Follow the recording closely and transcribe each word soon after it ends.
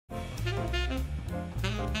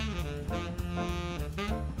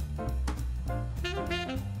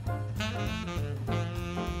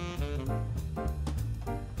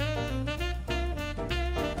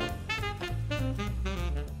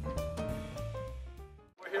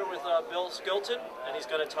Bill Skilton, and he's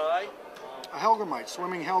going to tie a Hellgrammite,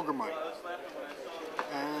 swimming Hellgrammite.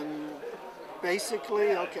 And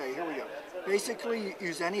basically, okay, here we go. Basically,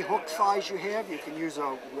 use any hook size you have. You can use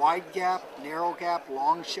a wide gap, narrow gap,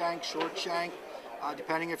 long shank, short shank,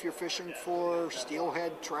 depending if you're fishing for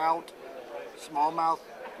steelhead, trout, smallmouth,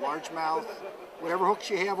 largemouth, whatever hooks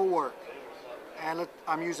you have will work. And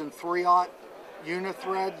I'm using 3/0 unit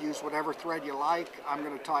thread. Use whatever thread you like. I'm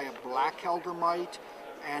going to tie a black Hellgrammite,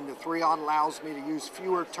 and the 3/0 allows me to use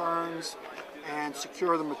fewer turns and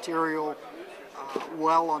secure the material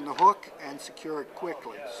well on the hook and secure it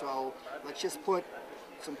quickly. So let's just put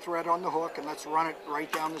some thread on the hook and let's run it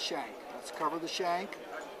right down the shank. Let's cover the shank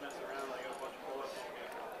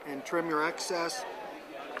and trim your excess,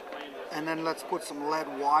 and then let's put some lead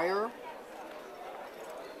wire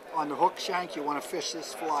on the hook shank. You want to fish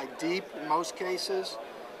this fly deep in most cases,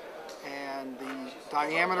 and the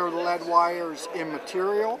diameter of the lead wire is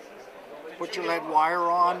immaterial. Put your lead wire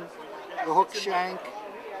on the hook shank.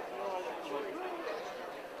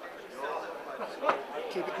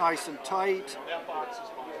 Keep it nice and tight.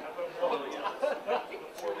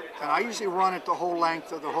 And I usually run it the whole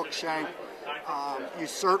length of the hook shank. You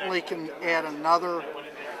certainly can add another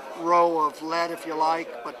row of lead if you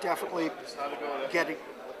like, but definitely get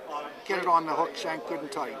it on the hook shank good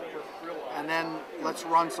and tight. And then let's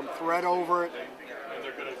run some thread over it. And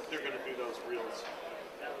they're gonna do those reels.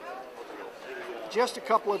 Just a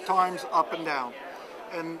couple of times up and down.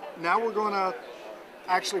 And now we're going to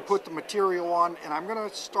actually put the material on, and I'm going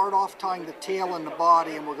to start off tying the tail and the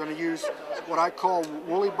body, and we're going to use what I call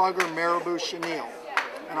woolly bugger marabou chenille.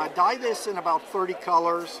 And I dye this in about 30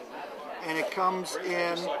 colors, and it comes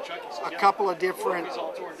in a couple of different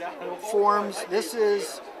forms. This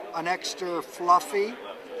is an extra fluffy,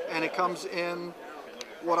 and it comes in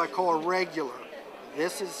what I call a regular.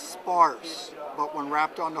 This is sparse, but when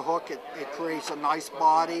wrapped on the hook, it creates a nice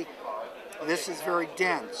body. This is very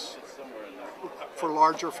dense for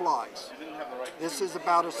larger flies. This is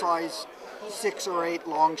about a size 6 or 8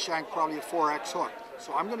 long shank, probably a 4X hook.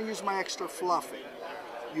 So I'm going to use my extra fluffy.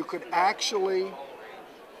 You could actually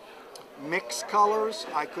mix colors.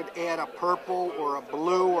 I could add a purple or a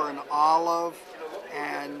blue or an olive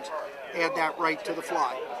and add that right to the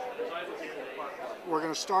fly. We're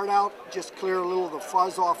going to start out, just clear a little of the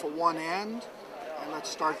fuzz off of one end, and let's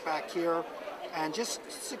start back here and just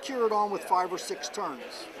secure it on with 5 or 6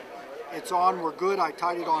 turns. It's on, we're good. I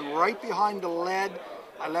tied it on right behind the lead.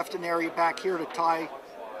 I left an area back here to tie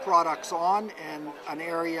products on and an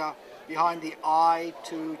area behind the eye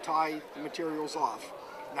to tie the materials off.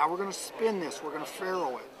 Now we're going to spin this, we're going to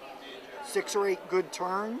ferrule it. 6 or 8 good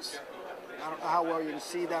turns. I don't know how well you can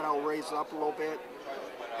see that, I'll raise it up a little bit.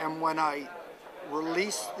 And when I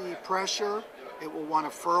release the pressure, it will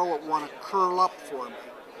want to furl, it will want to curl up for me.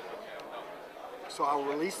 So I'll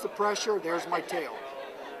release the pressure, there's my tail.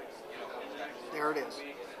 There it is.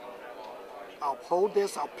 I'll hold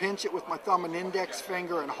this, I'll pinch it with my thumb and index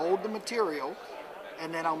finger and hold the material,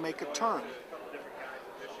 and then I'll make a turn.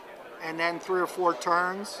 And then 3 or 4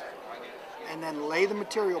 turns, and then lay the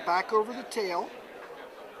material back over the tail,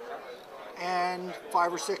 and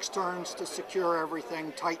 5 or 6 turns to secure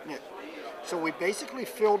everything, tighten it. So we basically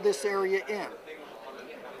filled this area in.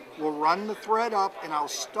 We'll run the thread up, and I'll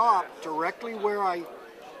stop directly where I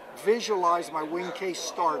visualize my wing case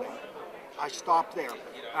starting. I stop there.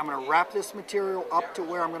 I'm going to wrap this material up to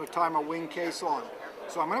where I'm going to tie my wing case on.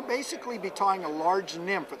 So I'm going to basically be tying a large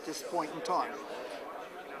nymph at this point in time.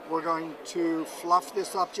 We're going to fluff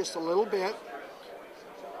this up just a little bit,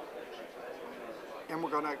 and we're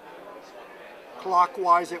going to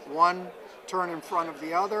clockwise it, one turn in front of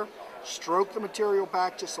the other, stroke the material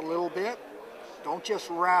back just a little bit. Don't just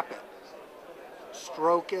wrap it.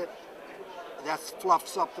 Stroke it. That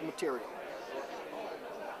fluffs up the material.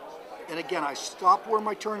 And again, I stop where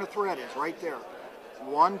my turn of thread is, right there.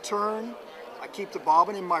 One turn, I keep the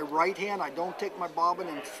bobbin in my right hand. I don't take my bobbin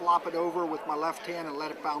and flop it over with my left hand and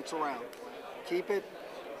let it bounce around. Keep it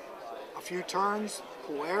a few turns,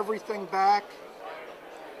 pull everything back,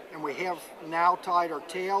 and we have now tied our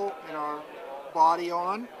tail and our body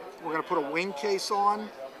on. We're going to put a wing case on.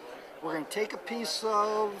 We're going to take a piece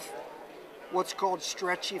of what's called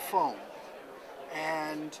stretchy foam,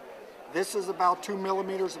 and this is about 2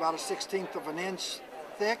 millimeters, about a 1/16 of an inch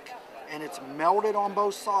thick, and it's melted on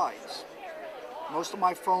both sides. Most of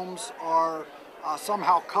my foams are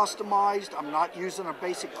somehow customized. I'm not using a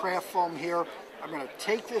basic craft foam here. I'm going to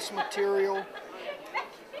take this material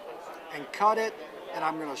and cut it, and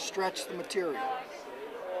I'm going to stretch the material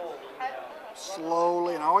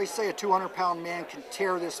slowly. And I always say a 200-pound man can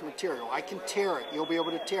tear this material. I can tear it. You'll be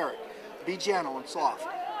able to tear it. Be gentle and soft.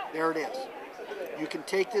 There it is. You can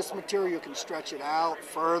take this material, you can stretch it out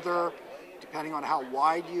further, depending on how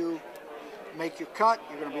wide you make your cut,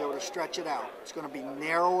 you're going to be able to stretch it out. It's going to be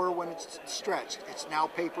narrower when it's stretched. It's now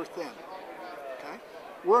paper thin. Okay?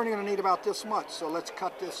 We're only going to need about this much, so let's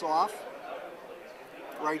cut this off.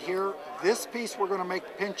 Right here, this piece we're going to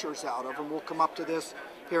make pinchers out of, and we'll come up to this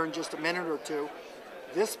here in just a minute or two.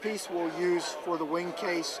 This piece we'll use for the wing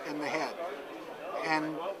case and the head.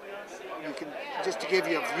 And you can, just to give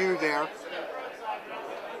you a view there,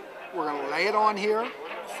 we're going to lay it on here,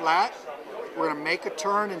 flat. We're going to make a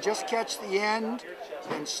turn and just catch the end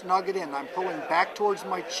and snug it in. I'm pulling back towards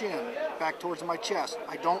my chin, back towards my chest.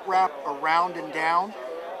 I don't wrap around and down,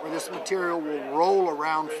 or this material will roll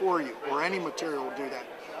around for you, or any material will do that.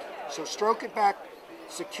 So stroke it back,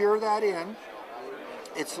 secure that in.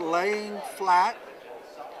 It's laying flat.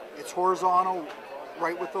 It's horizontal,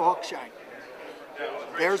 right with the hook shank.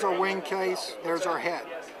 There's our wing case, there's our head.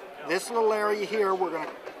 This little area here we're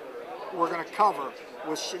gonna cover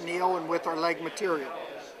with chenille and with our leg material.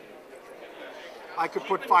 I could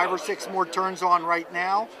put 5 or 6 more turns on right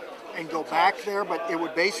now and go back there, but it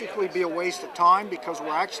would basically be a waste of time because we're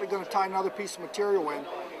actually going to tie another piece of material in.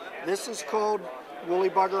 This is called woolly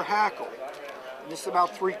bugger hackle. And this is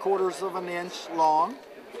about 3/4 of an inch long,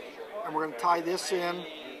 and we're going to tie this in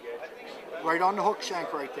right on the hook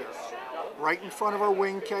shank right there, right in front of our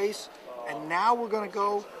wing case. And now we're going to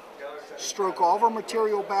go stroke all of our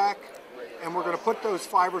material back, and we're going to put those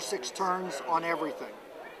 5 or 6 turns on everything,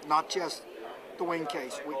 not just the wing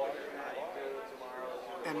case.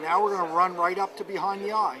 And now we're going to run right up to behind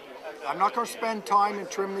the eye. I'm not going to spend time and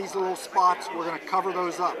trim these little spots. We're going to cover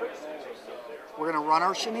those up. We're going to run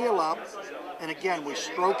our chenille up, and again, we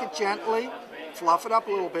stroke it gently, fluff it up a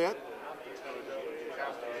little bit.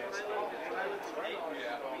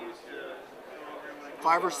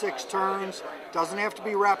 Five or 6 turns. Doesn't have to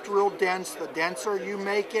be wrapped real dense. The denser you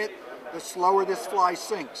make it, the slower this fly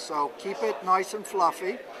sinks. So keep it nice and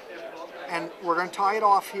fluffy. And we're going to tie it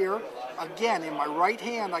off here. Again, in my right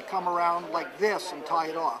hand, I come around like this and tie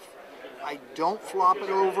it off. I don't flop it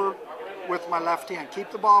over with my left hand. Keep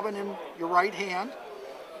the bobbin in your right hand.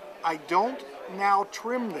 I don't now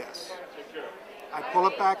trim this. I pull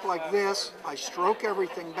it back like this. I stroke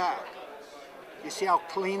everything back. You see how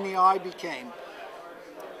clean the eye became?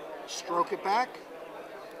 Stroke it back,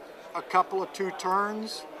 a couple of 2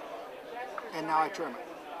 turns, and now I trim it.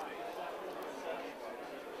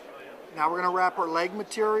 Now we're going to wrap our leg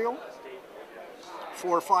material,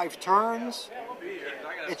 4 or 5 turns.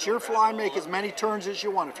 It's your fly, make as many turns as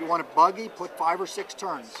you want. If you want it buggy, put 5 or 6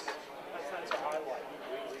 turns.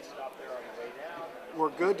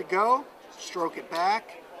 We're good to go. Stroke it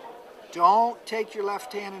back. Don't take your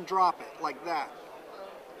left hand and drop it like that.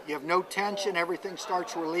 You have no tension, everything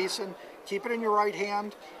starts releasing. Keep it in your right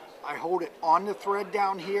hand. I hold it on the thread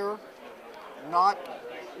down here, not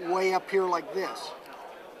way up here like this.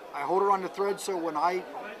 I hold it on the thread so when I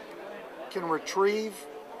can retrieve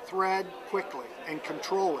thread quickly and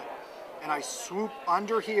control it. And I swoop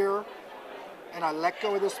under here and I let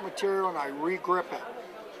go of this material and I re-grip it.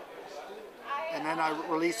 And then I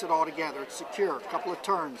release it all together. It's secure, a couple of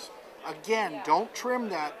turns. Again, don't trim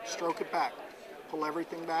that, stroke it back. Pull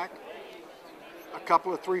everything back. A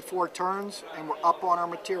couple of 3, 4 turns and we're up on our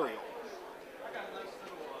material.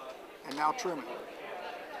 And now trim it.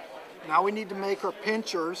 Now we need to make our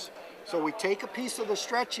pinchers. So we take a piece of the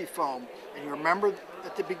stretchy foam, and you remember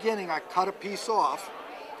at the beginning I cut a piece off.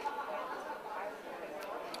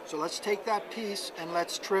 So let's take that piece and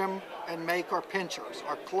let's trim and make our pinchers,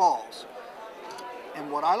 our claws.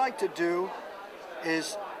 And what I like to do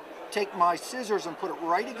is take my scissors and put it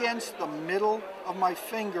right against the middle of my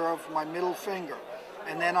finger, of my middle finger.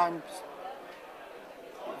 And then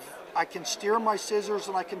I can steer my scissors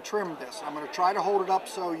and I can trim this. I'm going to try to hold it up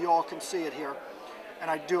so you all can see it here. And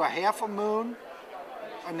I do a 1/2 moon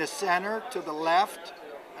in the center to the left,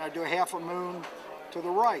 and I do a 1/2 moon to the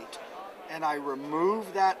right. And I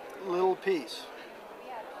remove that little piece.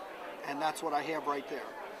 And that's what I have right there.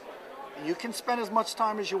 And you can spend as much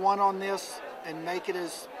time as you want on this and make it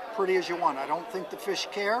as pretty as you want. I don't think the fish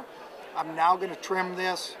care. I'm now going to trim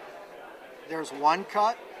this. There's 1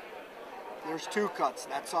 cut. There's 2 cuts.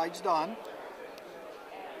 That side's done.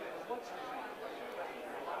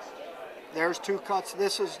 There's 2 cuts.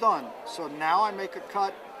 This is done. So now I make a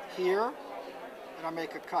cut here and I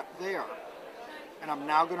make a cut there. And I'm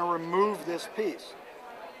now going to remove this piece.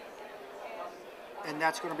 And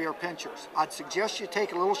that's going to be our pinchers. I'd suggest you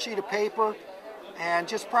take a little sheet of paper and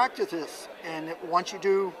just practice this. And once you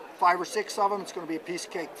do 5 or 6 of them, it's going to be a piece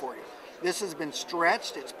of cake for you. This has been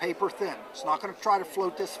stretched. It's paper thin. It's not going to try to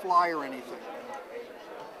float this fly or anything.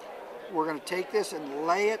 we're going to take this and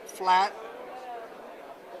lay it flat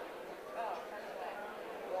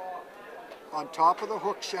on top of the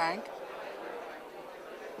hook shank.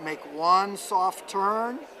 Make one soft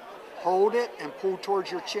turn, hold it, and pull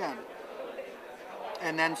towards your chin.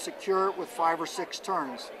 And then secure it with 5 or 6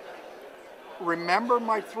 turns. Remember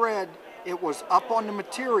my thread, it was up on the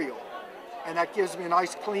material, and that gives me a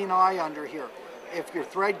nice clean eye under here. If your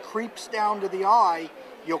thread creeps down to the eye,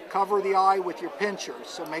 you'll cover the eye with your pinchers.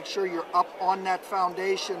 So make sure you're up on that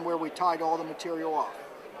foundation where we tied all the material off,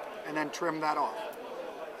 and then trim that off.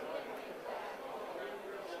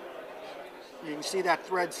 You can see that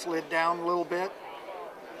thread slid down a little bit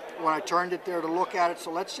when I turned it there to look at it.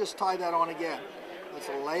 So let's just tie that on again. Let's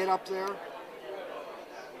lay it up there.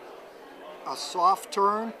 A soft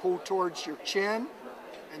turn, pull towards your chin,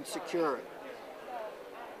 and secure it.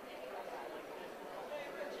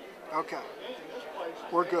 Okay,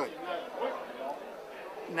 we're good.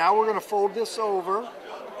 Now we're going to fold this over,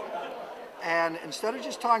 and instead of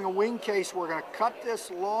just tying a wing case, we're going to cut this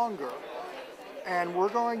longer, and we're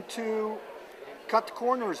going to cut the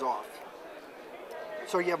corners off.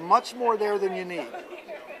 So you have much more there than you need.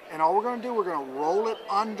 And all we're going to do, we're going to roll it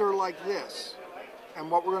under like this.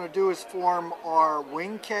 And what we're going to do is form our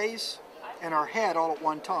wing case and our head all at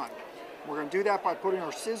one time. We're going to do that by putting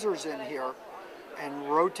our scissors in here and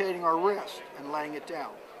rotating our wrist and laying it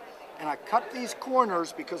down. And I cut these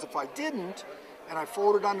corners because if I didn't, and I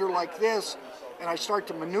fold it under like this, and I start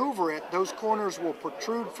to maneuver it, those corners will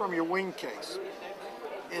protrude from your wing case.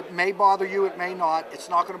 It may bother you, it may not. It's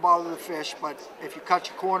not going to bother the fish, but if you cut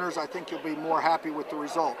your corners, I think you'll be more happy with the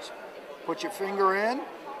results. Put your finger in,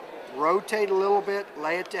 rotate a little bit,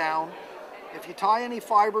 lay it down. If you tie any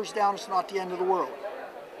fibers down, it's not the end of the world.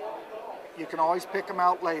 You can always pick them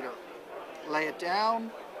out later. Lay it down.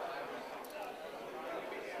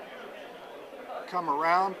 Come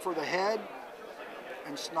around for the head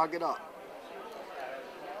and snug it up.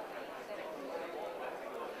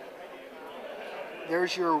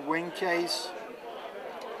 There's your wing case,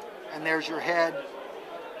 and there's your head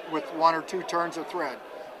with 1 or 2 turns of thread.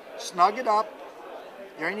 Snug it up.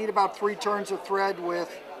 You only need about 3 turns of thread with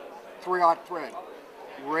 3/0 thread.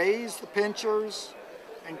 Raise the pinchers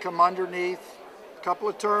and come underneath, a couple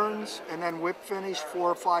of turns, and then whip finish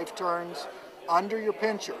 4 or 5 turns under your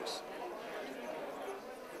pinchers.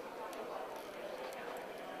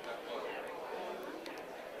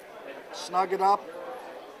 Snug it up.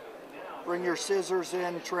 Bring your scissors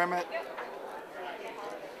in, trim it.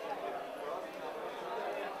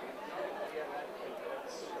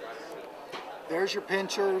 There's your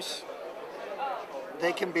pinchers.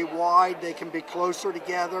 They can be wide, they can be closer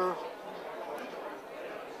together.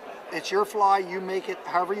 It's your fly, you make it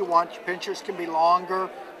however you want. Your pinchers can be longer,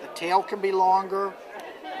 the tail can be longer.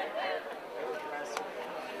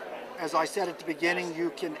 As I said at the beginning,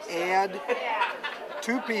 you can add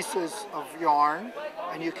 2 pieces of yarn,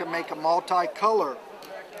 and you can make a multi-color.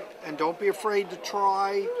 And don't be afraid to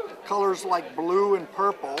try colors like blue and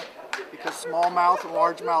purple, because smallmouth and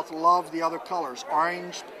largemouth love the other colors.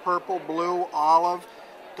 Orange, purple, blue, olive.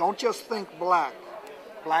 Don't just think black.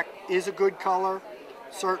 Black is a good color,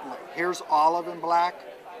 certainly. Here's olive and black,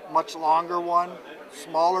 much longer one,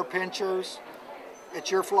 smaller pinchers.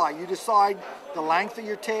 It's your fly. You decide the length of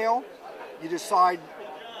your tail, you decide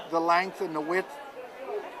the length and the width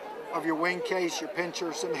of your wing case, your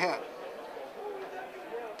pinchers, and head.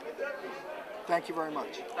 Thank you very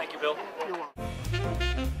much. Thank you, Bill. You're welcome.